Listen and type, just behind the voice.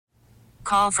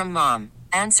call from mom.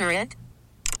 Answer it.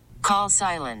 Call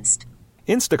silenced.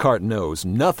 Instacart knows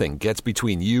nothing gets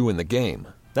between you and the game.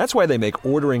 That's why they make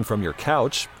ordering from your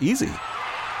couch easy.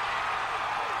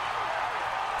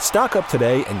 Stock up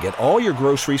today and get all your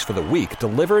groceries for the week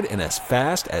delivered in as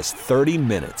fast as 30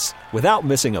 minutes without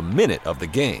missing a minute of the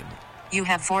game. You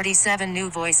have 47 new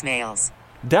voicemails.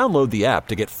 Download the app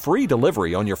to get free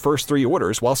delivery on your first 3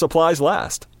 orders while supplies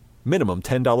last. Minimum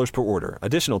 $10 per order.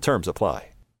 Additional terms apply.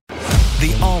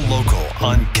 The All Local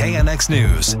on KNX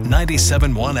News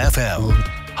 97.1 FM.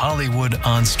 Hollywood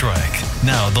on strike.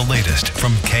 Now the latest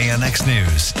from KNX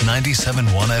News 97.1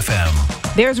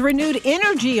 FM. There's renewed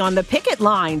energy on the picket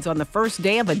lines on the first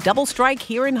day of a double strike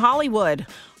here in Hollywood.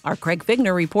 Our Craig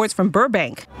Figner reports from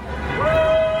Burbank.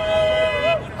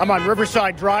 I'm on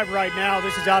Riverside Drive right now.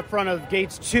 This is out front of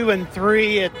gates 2 and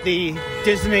 3 at the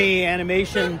Disney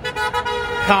Animation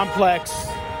Complex.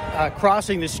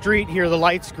 Crossing the street here, the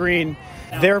light's green.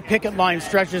 Their picket line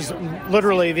stretches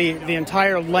literally the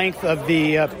entire length of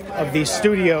the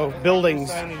studio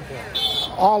buildings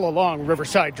all along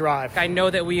Riverside Drive. I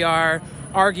know that we are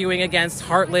arguing against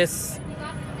heartless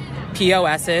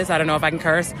POSs. I don't know if I can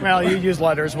curse. Well, you use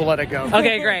letters. We'll let it go.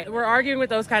 Okay, great. We're arguing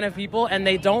with those kind of people, and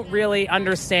they don't really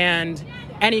understand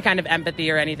any kind of empathy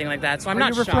or anything like that. So I'm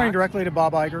not shocked. Are you referring directly to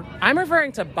Bob Iger? I'm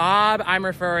referring to Bob. I'm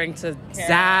referring to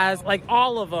Zaz. Like,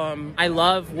 all of them. I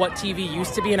love what TV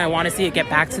used to be, and I want to see it get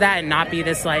back to that and not be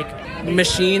this, like,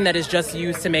 machine that is just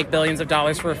used to make billions of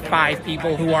dollars for 5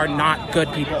 people who are not good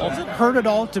people. Does it hurt at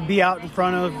all to be out in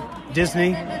front of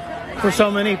Disney? For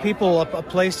so many people, a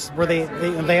place where they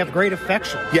have great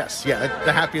affection. Yes, yeah,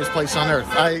 the happiest place on earth.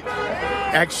 I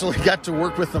actually got to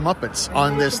work with the Muppets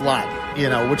on this lot,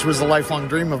 which was a lifelong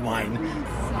dream of mine.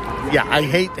 Yeah, I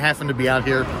hate having to be out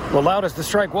here. Well, loud as the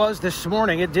strike was this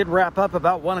morning, it did wrap up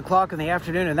about 1 o'clock in the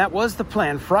afternoon, and that was the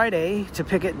plan. Friday to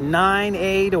picket 9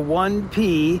 to 1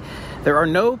 p. There are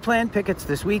no planned pickets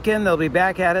this weekend. They'll be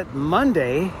back at it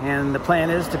Monday, and the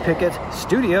plan is to picket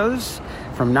studios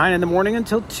from 9 in the morning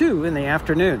until 2 in the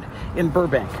afternoon. In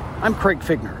Burbank, I'm Craig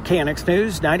Figner, KNX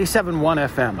News 97.1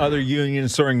 FM. Other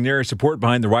unions throwing their support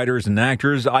behind the writers and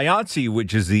actors. IATSE,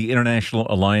 which is the International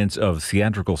Alliance of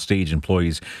Theatrical Stage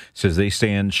Employees, says they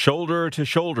stand shoulder to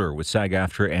shoulder with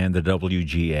SAG-AFTRA and the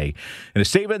WGA. In a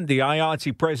statement, the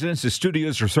IATSE president says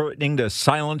studios are threatening to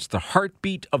silence the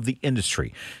heartbeat of the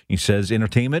industry. He says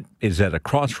entertainment is at a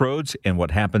crossroads, and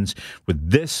what happens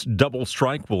with this double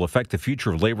strike will affect the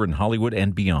future of labor in Hollywood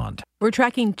and beyond. We're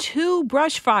tracking 2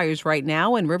 brush fires right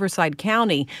now in Riverside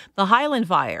County. The Highland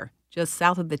Fire, just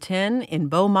south of the 10 in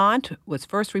Beaumont, was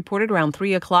first reported around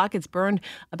 3 o'clock. It's burned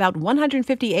about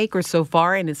 150 acres so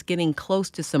far, and it's getting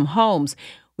close to some homes.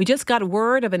 We just got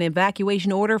word of an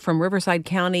evacuation order from Riverside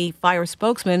County Fire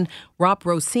spokesman Rob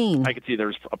Rosine. I could see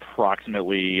there's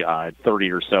approximately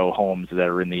 30 or so homes that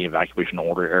are in the evacuation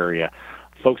order area.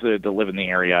 Folks that live in the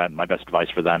area, my best advice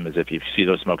for them is if you see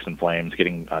those smokes and flames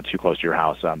getting too close to your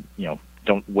house,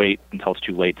 don't wait until it's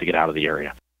too late to get out of the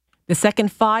area. The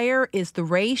second fire is the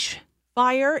Raish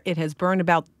Fire. It has burned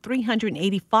about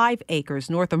 385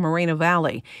 acres north of Moreno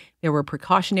Valley. There were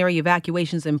precautionary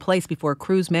evacuations in place before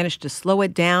crews managed to slow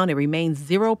it down. It remains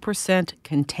 0%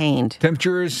 contained.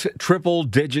 Temperatures triple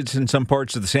digits in some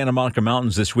parts of the Santa Monica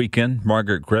Mountains this weekend.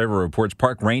 Margaret Graver reports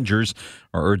park rangers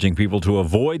are urging people to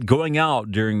avoid going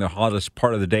out during the hottest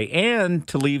part of the day and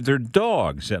to leave their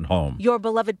dogs at home. Your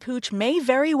beloved pooch may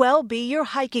very well be your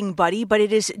hiking buddy, but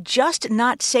it is just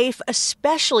not safe,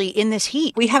 especially in this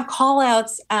heat. We have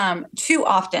call-outs too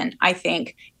often, I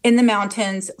think, in the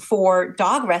mountains for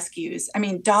dog rescues. I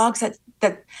mean, dogs that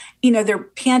they're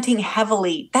panting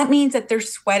heavily. That means that they're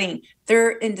sweating.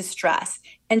 They're in distress.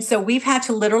 And so we've had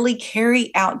to literally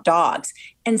carry out dogs.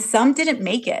 And some didn't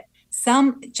make it.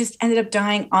 Some just ended up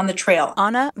dying on the trail.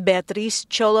 Ana Beatriz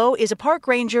Cholo is a park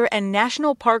ranger and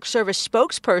National Park Service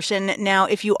spokesperson. Now,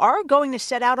 if you are going to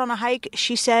set out on a hike,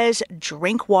 she says,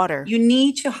 drink water. You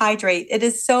need to hydrate. It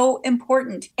is so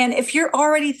important. And if you're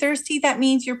already thirsty, that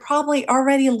means you're probably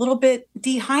already a little bit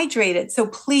dehydrated. So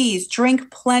please drink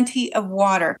plenty of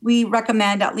water. We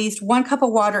recommend at least 1 cup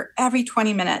of water every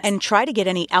 20 minutes. And try to get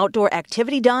any outdoor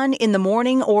activity done in the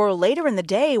morning or later in the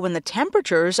day when the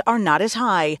temperatures are not as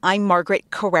high. I'm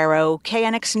Margaret Carrero,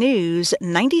 KNX News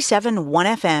 97.1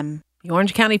 FM. The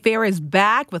Orange County Fair is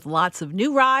back with lots of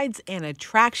new rides and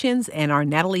attractions, and our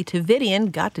Natalie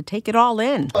Tavidian got to take it all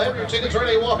in. Have your tickets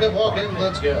ready, walk in,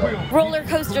 let's go. Roller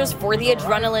coasters for the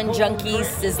adrenaline junkies,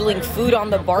 sizzling food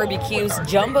on the barbecues,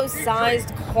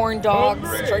 jumbo-sized corn dogs,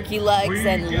 turkey legs,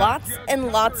 and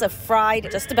lots of fried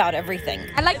just about everything.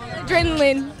 I like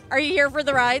adrenaline. Are you here for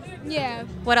the ride? Yeah.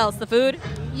 What else, the food?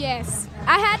 Yes.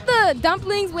 I had the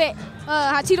dumplings with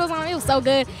hot Cheetos on. It was so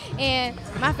good. And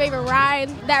my favorite ride,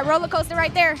 that roller coaster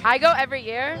right there. I go every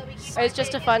year. It's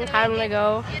just a fun time to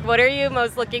go. What are you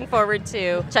most looking forward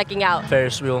to checking out?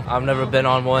 Ferris wheel. I've never been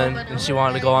on one, and she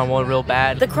wanted to go on one real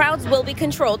bad. The crowds will be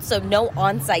controlled, so no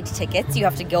on-site tickets. You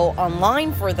have to go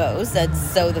online for those,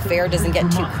 so the fair doesn't get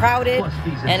too crowded.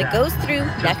 And it goes through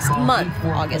next month,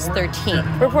 August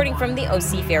 13th. Reporting from the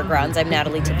OC Fairgrounds, I'm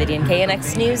Natalie Tavidian,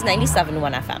 KNX News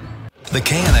 97.1 FM. The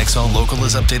KNX All Local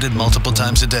is updated multiple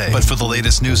times a day. But for the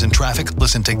latest news and traffic,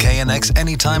 listen to KNX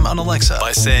anytime on Alexa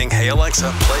by saying, "Hey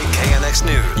Alexa, play KNX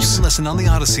News." You can listen on the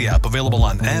Odyssey app, available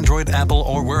on Android, Apple,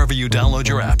 or wherever you download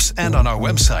your apps, and on our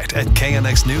website at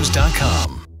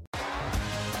knxnews.com.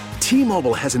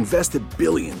 T-Mobile has invested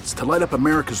billions to light up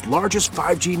America's largest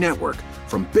 5G network,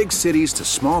 from big cities to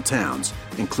small towns,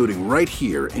 including right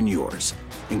here in yours.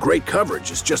 And great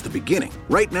coverage is just the beginning.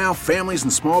 Right now, families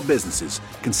and small businesses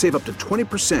can save up to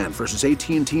 20% versus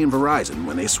AT&T and Verizon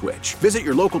when they switch. Visit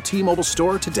your local T-Mobile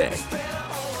store today.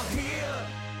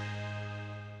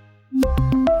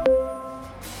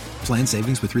 Plan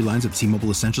savings with 3 lines of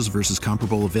T-Mobile Essentials versus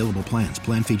comparable available plans.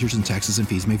 Plan features and taxes and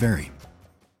fees may vary.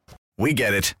 We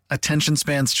get it. Attention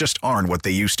spans just aren't what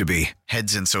they used to be.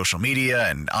 Heads in social media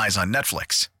and eyes on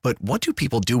Netflix. But what do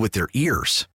people do with their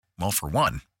ears? Well, for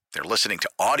one, they're listening to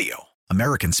audio.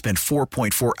 Americans spend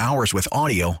 4.4 hours with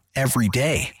audio every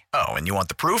day. Oh, and you want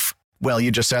the proof? Well, you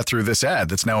just sat through this ad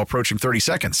that's now approaching 30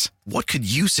 seconds. What could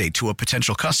you say to a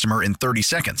potential customer in 30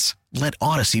 seconds? Let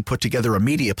Odyssey put together a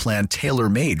media plan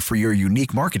tailor-made for your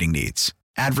unique marketing needs.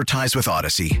 Advertise with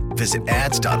Odyssey. Visit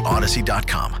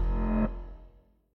ads.odyssey.com.